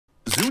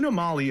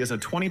Zoonomaly is a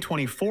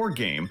 2024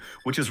 game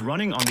which is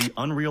running on the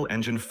Unreal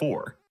Engine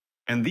 4.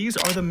 And these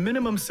are the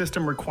minimum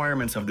system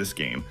requirements of this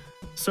game.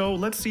 So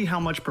let's see how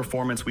much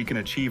performance we can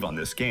achieve on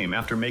this game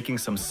after making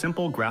some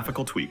simple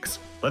graphical tweaks.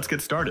 Let's get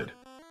started.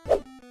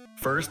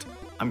 First,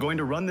 I'm going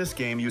to run this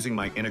game using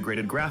my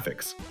integrated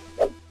graphics.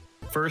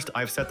 First,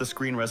 I've set the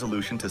screen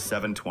resolution to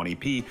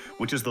 720p,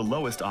 which is the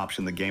lowest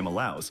option the game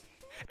allows.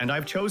 And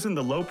I've chosen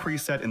the low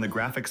preset in the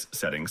graphics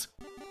settings.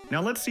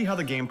 Now let's see how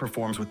the game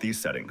performs with these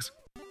settings.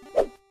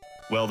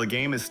 Well, the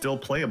game is still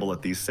playable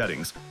at these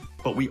settings,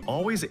 but we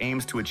always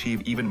aims to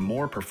achieve even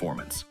more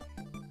performance.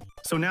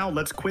 So now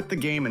let's quit the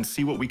game and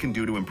see what we can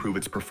do to improve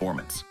its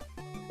performance.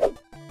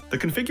 The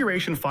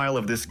configuration file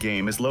of this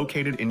game is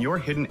located in your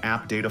hidden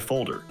app data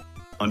folder,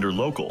 under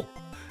Local,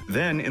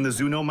 then in the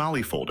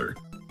Zoonomaly folder,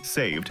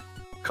 Saved,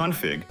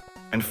 Config,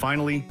 and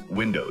finally,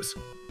 Windows.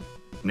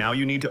 Now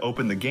you need to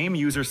open the game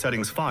user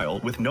settings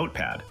file with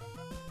Notepad.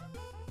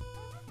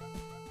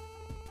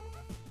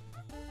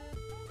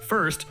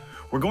 First,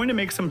 we're going to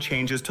make some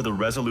changes to the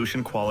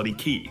resolution quality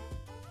key.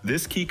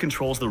 This key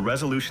controls the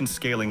resolution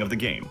scaling of the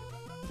game.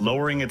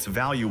 Lowering its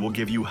value will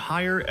give you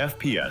higher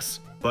FPS,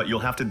 but you'll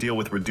have to deal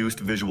with reduced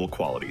visual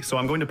quality, so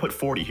I'm going to put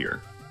 40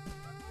 here.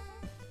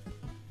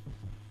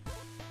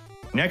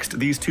 Next,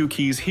 these two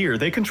keys here,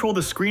 they control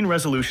the screen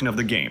resolution of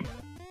the game.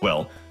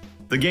 Well,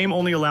 the game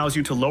only allows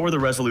you to lower the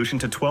resolution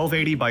to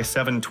 1280 by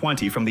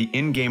 720 from the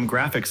in-game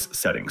graphics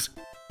settings.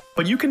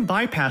 But you can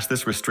bypass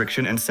this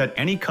restriction and set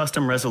any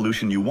custom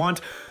resolution you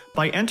want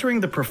by entering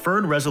the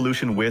preferred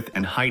resolution width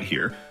and height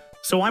here,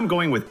 so I'm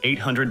going with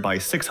 800 by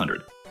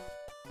 600.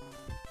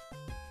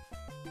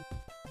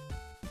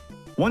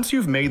 Once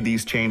you've made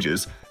these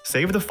changes,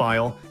 save the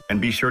file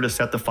and be sure to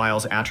set the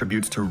file's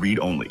attributes to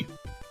read-only.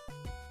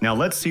 Now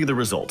let's see the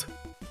result.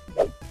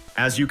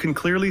 As you can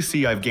clearly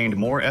see, I've gained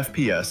more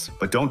FPS,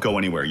 but don't go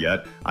anywhere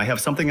yet, I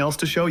have something else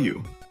to show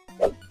you.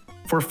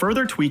 For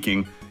further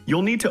tweaking,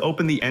 you'll need to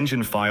open the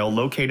engine file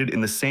located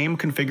in the same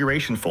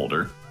configuration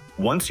folder.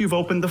 Once you've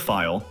opened the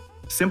file,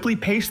 simply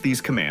paste these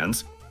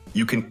commands.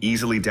 You can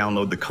easily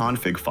download the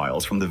config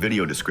files from the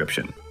video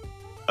description.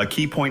 A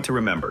key point to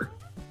remember,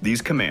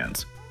 these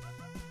commands.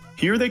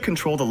 Here they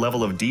control the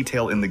level of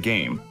detail in the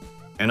game,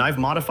 and I've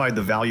modified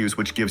the values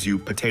which gives you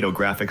potato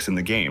graphics in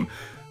the game,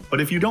 but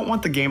if you don't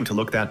want the game to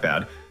look that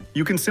bad,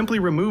 you can simply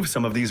remove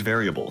some of these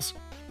variables.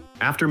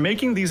 After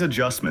making these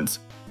adjustments,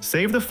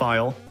 save the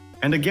file,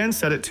 and again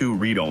set it to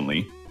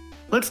read-only.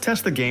 Let's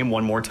test the game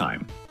one more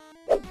time.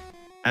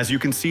 As you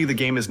can see, the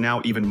game is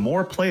now even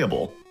more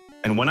playable,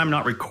 and when I'm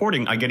not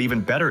recording, I get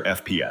even better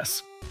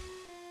FPS.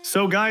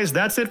 So guys,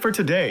 that's it for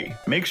today.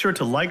 Make sure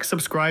to like,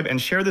 subscribe,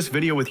 and share this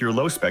video with your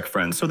low-spec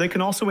friends so they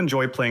can also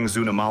enjoy playing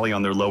Zoonomaly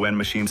on their low-end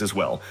machines as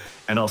well.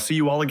 And I'll see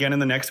you all again in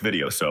the next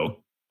video, so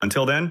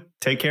until then,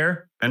 take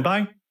care, and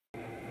bye!